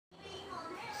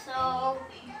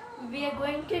we are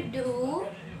going to do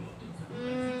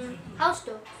house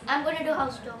tour. I'm going to do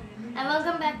house tour. And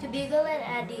welcome back to Bgirl and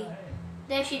Addy.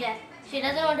 There she does. She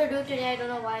doesn't want to do it today. I don't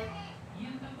know why.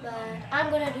 But I'm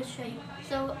going to just show you.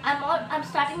 So I'm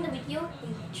starting the video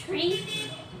in 3,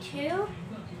 2,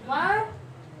 1,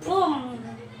 boom.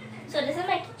 So this is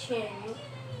my kitchen.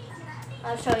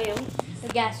 I'll show you the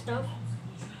gas stove.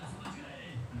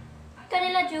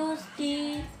 Vanilla juice,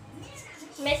 tea,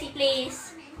 messy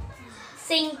place,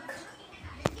 sink,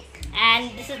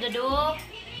 and this is the door.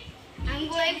 I'm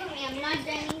going for me. I'm not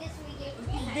joining this video.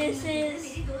 This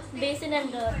is basin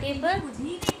and the table.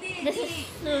 This is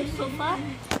the sofa,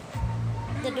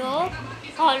 the door,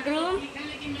 hall room.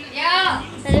 Yeah.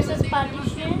 Then this is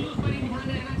partition,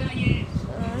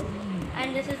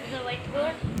 and this is the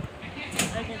whiteboard.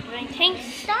 The drawing thing.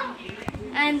 Stop.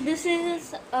 And this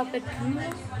is a bedroom.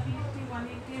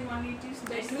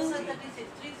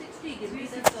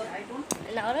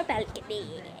 Now a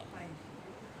balcony.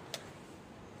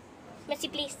 Messy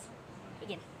place.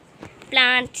 Again.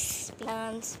 Plants.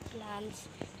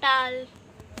 Towel.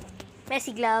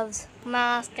 Messy gloves.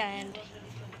 Mask and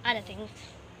other things.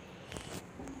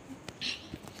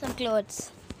 Some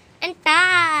clothes. And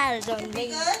towels on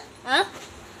me. Huh?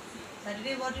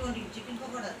 Saturday what you want to eat? Chicken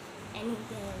pakoda? And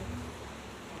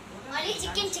Only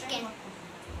chicken.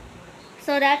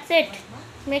 so that's it.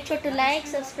 Make sure to like,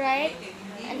 subscribe,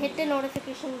 and hit the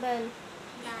notification bell.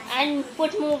 And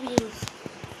put more views.